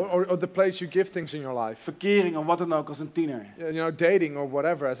je leven? or the place you give things in your life, Verkering of wat dan ook als een tiener? you know, dating or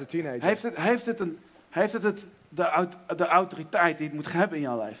whatever as a teenager. Heeft het de autoriteit die het moet hebben in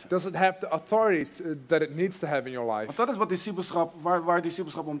jouw leven? Does it have the authority that it needs to have in your life? Want dat is wat discipelschap, waar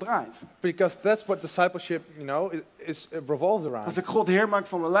discipelschap om draait. Because that's what discipleship, you know, is revolved Als around. ik God Heer maak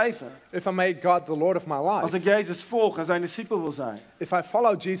van mijn leven, If I make God the Lord of my als life, ik Jezus volg en zijn discipel wil zijn, if I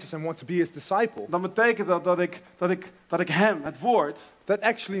follow Jesus and want to be his disciple, dan betekent dat ik hem, het woord, that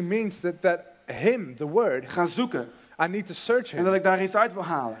actually means that him, the word, ga zoeken. I need to search En him. dat ik daar iets uit wil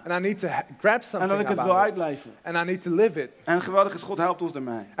halen. And I need to grab En dat something ik het wil about it. uitleven. And I need to live it. En geweldig is, God helpt ons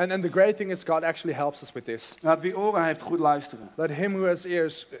daarmee. And the great thing is God actually helps us with this. Laat wie oren heeft goed luisteren. Let him who has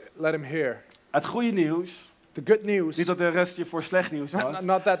ears, let him hear. Het goede nieuws, The good news, niet dat de rest je voor slecht nieuws was,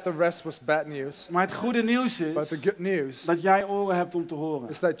 not that the rest was bad news, maar het goede nieuws but the is good news dat jij oren hebt om te horen.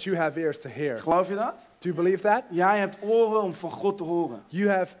 is that you have ears to hear. Geloof je dat? Do you believe that? Jij hebt oren om van God te horen. You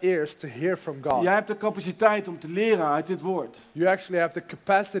have ears to hear from God. Jij hebt de capaciteit om te leren uit dit woord. You actually have the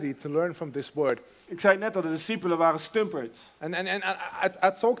capacity to learn from this word. Ik zei net dat de discipelen waren stumperds. And I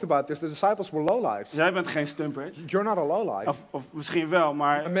talked about this. The disciples were lowlifes. Jij bent geen stumperd. You're not a lowlife. Of misschien wel,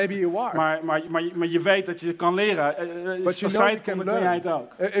 maar Maybe you are. maar je weet dat je kan leren. But Als you know zij you het can konden, kun jij learn.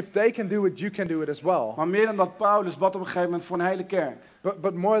 het ook. If they can do it, you can do it as well. Maar meer dan dat, Paulus bad op een gegeven moment voor een hele kerk.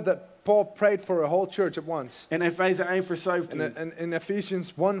 But more that Paul prayed for a whole church at once. In Efeze 1 vers 17. In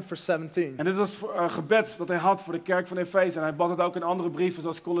Ephesians 1 verse 17. En dit was een gebed dat hij had voor de kerk van Efeze. En hij bad het ook in andere brieven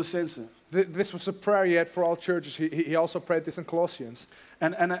zoals Colossense. This was a prayer he had for all churches. He also prayed this in Colossians.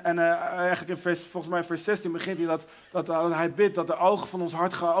 En eigenlijk volgens mij in vers 16 begint hij dat hij bidt dat de ogen van ons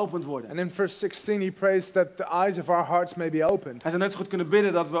hart geopend worden. And in verse 16 he prays that the eyes of our hearts may be opened. Hij zou net zo goed kunnen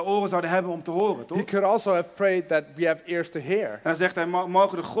bidden dat we oren zouden hebben om te horen, toch? He could also have prayed that we have ears to hear. En dan zegt hij,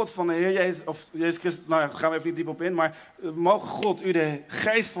 mogen de God van de Heer Jezus, of Jezus Christus, nou ja, daar gaan we even niet diep op in, maar mogen God u de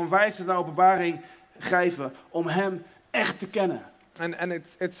geest van wijsheid en openbaring geven om hem echt te kennen. And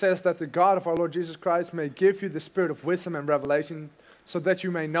it says that the God of our Lord Jesus Christ may give you the spirit of wisdom and revelation so that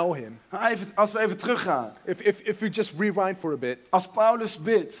you may know him. Nou, als we even teruggaan, If we just rewind for a bit, als Paulus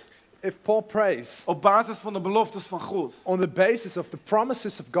bidt if Paul prays op basis van de beloftes van God, on the basis of the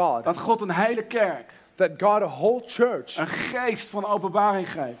promises of God, dat God een hele kerk, that God, a whole church, een geest van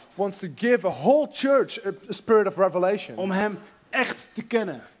openbaring geeft, wants to give a whole church a spirit of revelation, om hem echt te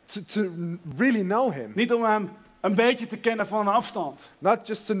kennen. to really know him. Niet om hem een beetje te kennen van een afstand, Not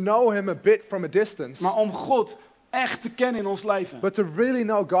just to know him a bit from a distance, maar om God echt te kennen in ons leven. but to really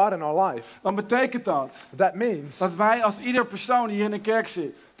know God in our life. Dan betekent dat That means dat wij als ieder persoon die hier in de kerk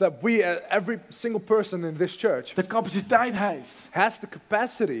zit, that we, every single person in this church, de capaciteit heeft has the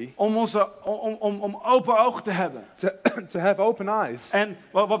capacity om, om open ogen te hebben. to have open eyes En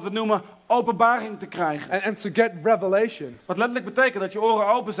wat we noemen openbaring te krijgen. and to get revelation. Wat letterlijk betekent dat je oren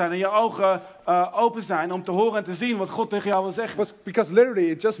open zijn en je ogen open zijn om te horen en te zien wat God tegen jou wil zeggen. Because literally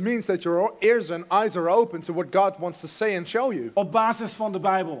it just means that your ears and eyes are open to what God wants to say and show you Op basis van de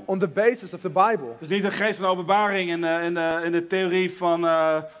Bijbel. on the basis of the Bible. Dus niet een geest van openbaring in de theorie van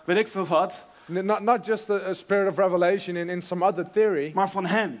weet ik veel wat, Not just a spirit of revelation in some other theory, maar van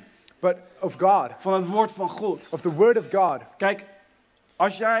hem. but of God, Van het woord van God. of the Word of God. Kijk,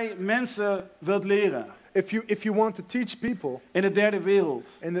 als jij mensen wilt leren If you want to teach people in de derde wereld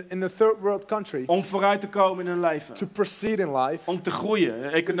in the third world country om vooruit te komen in hun leven, to proceed in life, om te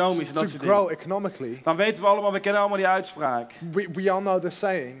groeien, economisch en dat to soort grow dingen, economically, dan weten we allemaal, we kennen allemaal die uitspraak. we all know the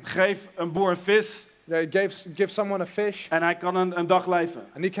saying, Geef een boer een vis give someone a fish en hij kan een dag leven.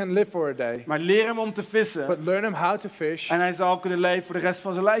 and he can live for a day, Maar leer hem om te vissen but learn him how to fish en hij zal kunnen leven voor de rest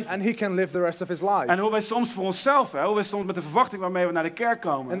van zijn leven. and he can live the rest of his life. En hoe wij soms voor onszelf, hoe wij soms met de verwachting waarmee we naar de kerk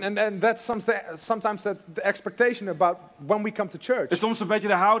komen, And that's sometimes the expectation about when we come to is church soms een beetje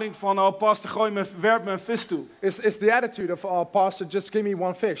de houding van, oh pastor, werp me een vis toe. is the attitude of, oh, pastor, just give me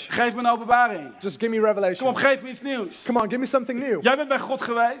one fish. Geef me een openbaring. Just give me Kom revelation. op, geef me iets nieuws. Come on, give me something new. Jij bent bij God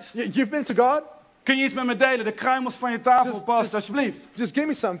geweest. You've been to God? Kun je iets met me delen? De kruimels van je tafel, Just- pastor, just- alsjeblieft. Just give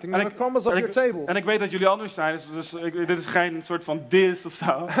me something, En the crumbs of en your table. en ik weet dat jullie anders zijn, dus dit is geen soort van dis of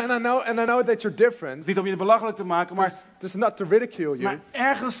zo. Het And I know that you're different. is niet om je belachelijk te maken, maar This is not to ridicule you, maar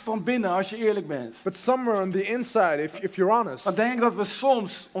ergens van binnen, als je eerlijk bent, but somewhere on the inside, if you're dan honest, denk ik dat we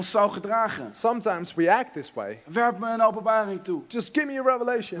soms ons zo gedragen. sometimes we act this way. Werp me een openbaring toe. Just give me a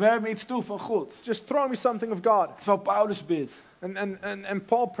revelation. Werp me iets toe van God. Just throw me something of God. Terwijl Paulus bidt. And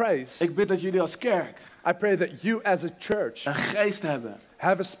Paul prays, Ik bid dat jullie als kerk I pray that you as a church een geest hebben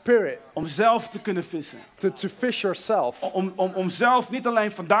have a spirit om zelf te kunnen vissen. to fish yourself. Om zelf niet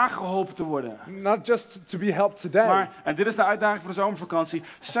alleen vandaag geholpen te worden. Not just to be helped today, Maar, en dit is de uitdaging voor de zomervakantie,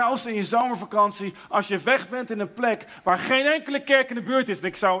 zelfs in je zomervakantie, als je weg bent in een plek waar geen enkele kerk in de buurt is, en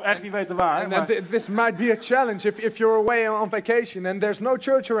ik zou echt niet weten waar, and maar this might be a challenge if you're away on vacation and there's no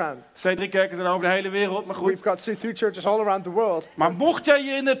church around. C3-kerken zijn over de hele wereld, maar goed. We've got C2 churches all around the world. Maar mocht jij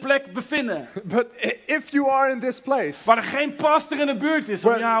je in de plek bevinden, But if you are in this place waar er geen pastor in de buurt is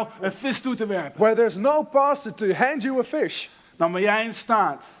om Well- jou een vis toe te werpen, where there's no pastor to hand you a fish, dan ben jij in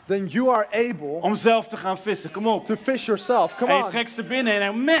staat then you are able om zelf te gaan vissen. Kom op. to fish yourself. Come En je on. trekt ze binnen en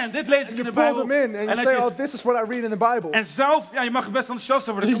denkt, man, dit lees ik in de You pull Bijbel. them in and you En, dat say, je- oh, this is what I read in the Bible. en zelf, ja, je mag er best enthousiast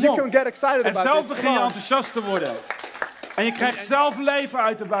over worden. You Kom op. can get excited En about zelf this. begin Come je on. enthousiast te worden. En je krijgt zelf leven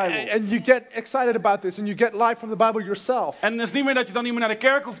uit de Bijbel. And you get excited about this and you get life from the Bible yourself. En het is niet meer dat je dan niet meer naar de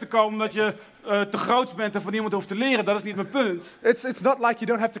kerk hoeft te komen omdat je te groot bent en van niemand hoeft te leren. Dat is niet mijn punt. It's not like you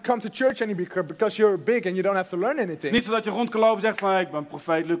don't have to come to church anymore because you're big and you don't have to learn Het is anything. niet zo dat je rond kan lopen en zegt van hey, ik ben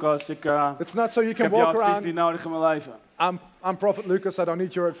profeet Lucas, ik It's not so you can heb jouw walk advies around, niet nodig in mijn leven. I'm Prophet Lucas, I don't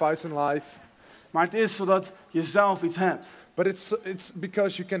need your advice in life. Maar het is zodat je zelf iets hebt But it's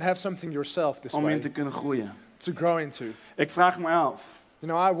because you can have something yourself this om in way te kunnen groeien. to grow into. Ik vraag me af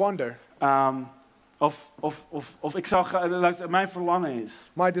You know, I wonder, of ik zou luister, mijn verlangen is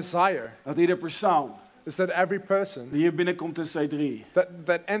my desire dat ieder persoon is that every person die hier binnenkomt in C3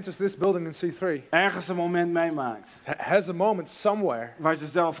 that enters this building in C3 ergens een moment meemaakt has a moment somewhere waar ze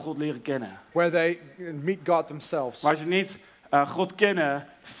zelf God leren kennen. where they meet God themselves, Waar ze niet God kennen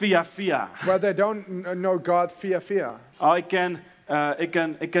via. where they don't know God via. Oh, ik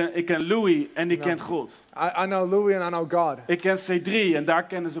ken Louis en die Ja. kent God. I know Louis and I know God. Ik ken C3 en daar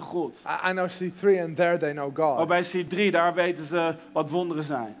kennen ze God. I know C3 and there they know God. Oh, bij C3, daar weten ze wat wonderen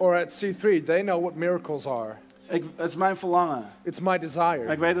zijn. Or at C3, they know what miracles are. Het is mijn verlangen. It's my desire.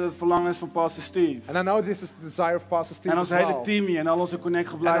 En ik weet dat het verlangen is van Pastor Steve. And I know this is the desire of Pastor Steve En as ons hele well. team hier en al onze Connect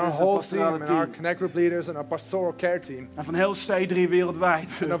Groep And our leiders en whole team pastorale and our team. Connect Group leaders and our pastoral care team. En van heel C3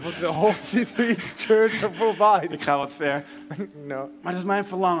 wereldwijd. And of the whole C3 church worldwide. Ik ga wat ver. No. Maar het is mijn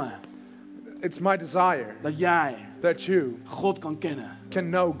verlangen It's my desire dat jij that you God kan kennen. can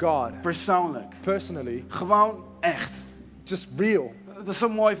know God Persoonlijk. personally, Gewoon echt. just real. Dat is zo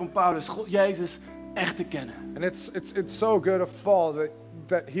mooi van Paulus. God, Jezus echt te kennen. And it's so good of Paul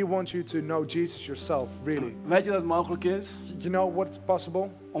that he wants you to know Jesus yourself, really. Weet je dat het mogelijk is You know what's possible?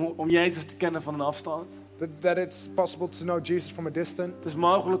 om Jezus te kennen van een afstand? That it's possible to know Jesus from a distance. Het is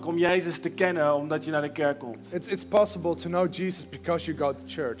mogelijk om Jezus te kennen omdat je naar de kerk komt. It's possible to know Jesus because you go to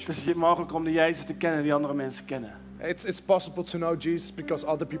church. Het is mogelijk om de Jezus te kennen die andere mensen kennen. It's possible to know Jesus because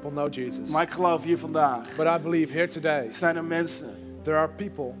other people know Jesus. Maar ik geloof hier vandaag, But I believe here today, zijn er mensen. there are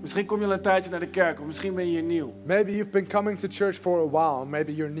people. Misschien kom je al een tijdje naar de kerk of misschien ben je hier nieuw. Maybe you've been coming to church for a while,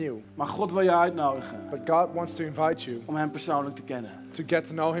 maybe you're new. Maar God wil je uitnodigen But God wants to invite you om hem persoonlijk te kennen. to get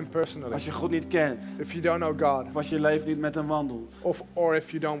to know him personally. Als je God niet kent If you don't know God, of als je leven niet met hem wandelt, or if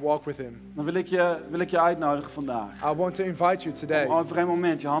you don't walk with him. dan wil ik je uitnodigen vandaag. I want to invite you today, Om over een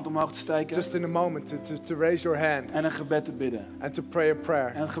moment je hand omhoog te steken just in a moment, to raise your hand en een gebed te bidden. and to pray a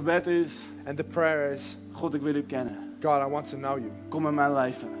prayer. En het gebed is, And the prayer is, God, ik wil u kennen. God, I want to know you. Kom in mijn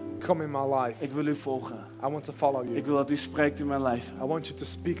leven. Come in my life. Ik wil u volgen. I want to follow Ik you. wil dat u spreekt in mijn leven. I want you to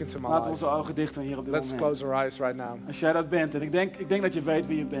speak into my Laten we life. onze ogen dicht doen hier op dit Let's moment. close our eyes right now. Als jij dat bent, en ik denk dat je weet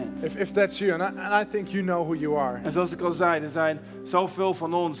wie je bent. If that's you, and I think you know who you are. En zoals ik al zei, er zijn zoveel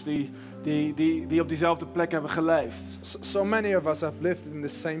van ons die op diezelfde plek hebben geleefd. So many of us have lived in the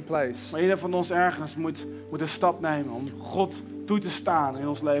same place, Maar ieder van ons ergens moet een stap nemen om God toe te staan in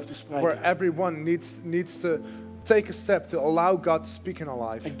ons leven te where spreken. everyone needs to take a step to allow God to speak in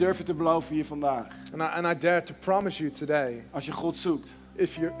our life. Ik durf je te beloven hier vandaag. And I dare to promise you today, Als je God zoekt,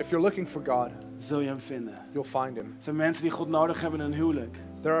 if you're looking for God, zul je hem vinden. you'll find him. Er zijn mensen die God nodig hebben in hun huwelijk.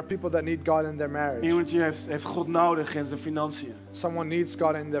 There are people that need God in their marriage. Iemand die heeft God nodig in zijn financiën. Someone needs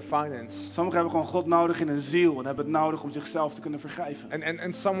God in their finance. Sommigen hebben gewoon God nodig in hun ziel en hebben het nodig om zichzelf te kunnen vergeven.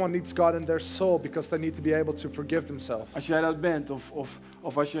 And someone needs God in their soul because they need to be able to forgive themselves. Als jij dat bent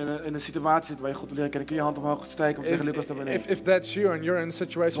of als je in een situatie zit waar je God wil leren kennen, kun je je hand omhoog steken om te zeggen, Lucas, dat ben ik. If that's you and you're in a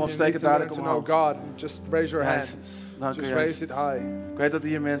situation Kom op, you steek need het to learn dadelijk to know omhoog. God, just raise your hand. Jezus, dank u Just Jezus. raise it high. Ik weet dat er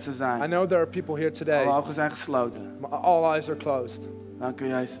hier mensen I zijn. know there are people here today. Alle ogen zijn gesloten. All eyes are closed. Dank u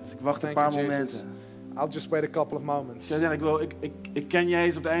Jezus. Ik wacht een Thank paar you, Jesus. momenten. I'll just wait a couple of moments. Jij zegt, ik ken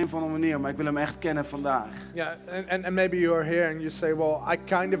Jezus op de een of andere manier, maar ik wil hem echt kennen vandaag. Yeah, and maybe you're here and you say, well, I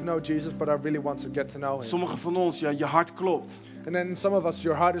kind of know Jesus, but I really want to get to know him. Sommigen van ons, je hart klopt. And then some of us,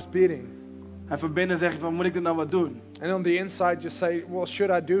 your heart is beating. En van binnen zeg je van, moet ik dit nou wat doen? And on the inside, you say, well,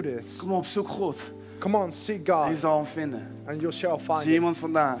 should I do this? Kom op, zoek God. Come on, seek En God, je zal hem vinden. and you shall find Zie him. iemand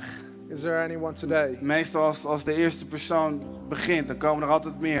vandaag? Is there anyone today? Meestal als de eerste persoon begint, dan komen er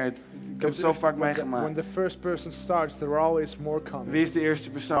altijd meer. Ik heb het zo vaak When meegemaakt. the first person starts, there are always more coming. Wie is de eerste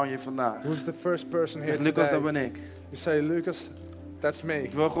persoon hier vandaag? Who's the first person here Zegt Lucas, dat today? ben ik. You say, Lucas, that's me.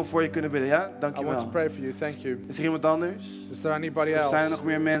 Ik wil gewoon voor je kunnen bidden, ja? I Dankjewel. want to pray for you. Thank you. Is er iemand anders? Is there anybody Of else? zijn er nog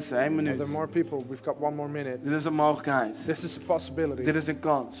meer mensen? 1 Are minuut. there more people? We've got one more minute. Dit is een mogelijkheid. This is a possibility. Dit is een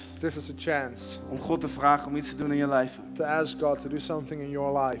kans This is a chance om God te vragen om iets te doen in je leven. to ask God to do something in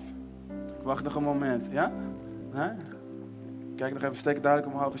your life. Ik wacht nog een moment, ja? Hè? Kijk nog even, steek het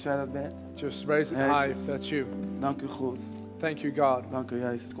duidelijk omhoog als jij dat bent. Just raise it Yes. high if that's you. Dank u God. Thank you, God. Dank u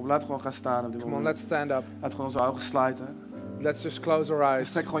Jezus. Kom, laten we gewoon gaan staan op dit Come on, moment. let's stand up. Laten we gewoon onze ogen sluiten. Let's just close our eyes.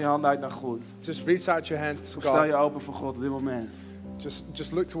 Strek gewoon je hand uit naar God. Just reach out your hand to Of stel je God. open voor God op dit moment.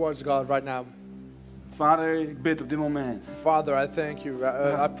 Just look towards God right now. Vader, ik bid op dit moment. Father, I thank you.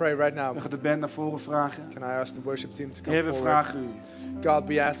 I pray right now. We gaan de band naar voren vragen. Can I ask the worship team to come Heer, we forward? vragen u. God,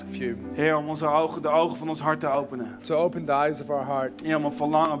 we ask of you Heer, om onze ogen, de ogen van ons hart te openen. to open the eyes of our heart Heer, om een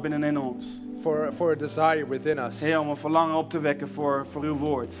verlangen binnenin ons. for a desire within us, Heer, om een verlangen op te wekken voor uw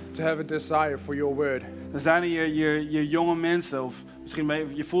woord. to have a desire for your word. Er zijn hier jonge mensen, of misschien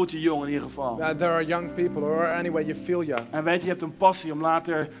je voelt je jong in ieder geval. There are young people, or anyway, you feel young, En weet je hebt een passie om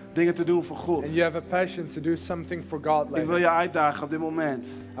later dingen te doen voor God. and you have a passion to do something for God Ik wil later. je uitdagen op dit moment.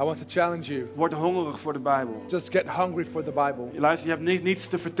 I want to challenge you. Word hongerig voor de Bijbel. Just get hungry for the Bible. Luister, je hebt niets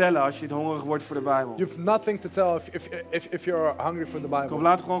te vertellen als je niet hongerig wordt voor de Bijbel. You've nothing to tell if you're hungry for the Kom, Bible.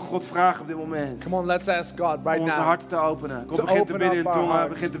 laten we gewoon God vragen op dit moment. Come on, let's ask God right Om onze now. harten te openen. Kom, To begin te open bidden up in our tongen,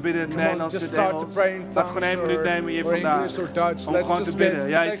 hearts. begin te bidden in het Come on, Nederlands, in just het start to Engels. pray in Laat gewoon tongues 1 minuut nemen hier or vandaag. English or Dutch. Om Let's gewoon just te bidden.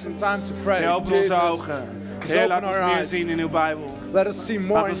 take Jezus. some time to pray. Heer, open onze Jesus, ogen. just Heer, open laat ons our meer eyes. zien in uw Bijbel. Let us see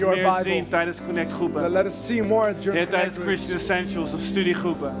more Laat in ons your meer zien Bible. tijdens connectgroepen. Let us see more during Heer, tijdens connect Christian groups, Essentials of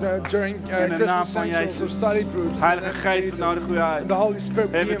studiegroepen. during In de Christian naam van Essentials or Jezus. study groups. Heilige In the name of Geest, we Jesus. nodigen u uit. And the Holy Spirit,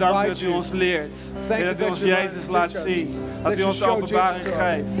 Heer, we bedankt invite dat u you. ons leert. Thank Heer, you dat u that ons you learn Jezus to laat teach us. zien. That Dat u you ons show openbaring Jesus to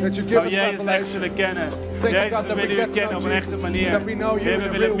us. geeft. That you give Dat we us Jezus echt revelation. zullen kennen. Thank you, Jezus, God, we that we willen u get to kennen know op een echte Jesus. manier. That we know you Heer, in we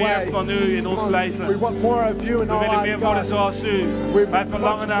a willen real meer way. van u in ons Come on, leven. we want more of you in We our willen meer lives, worden God. zoals u. We Wij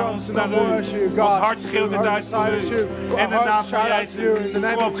verlangen naar want ons, to naar know more u. as you, Ons God. hart schreeuwt het Our uit voor desire is u. you. In de Our naam heart van shout out to you Jezus. in the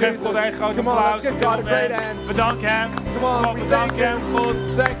name Kom of op, geef God Jesus. een groot Come on, applaus. let's give God a great hand. Bedank hem. Come on, Kom op, we bedank thank hem, you. God.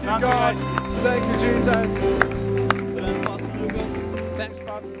 Thank you, Dank u, God. Jezus. Thank you, Jesus. Thanks,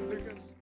 Pastor.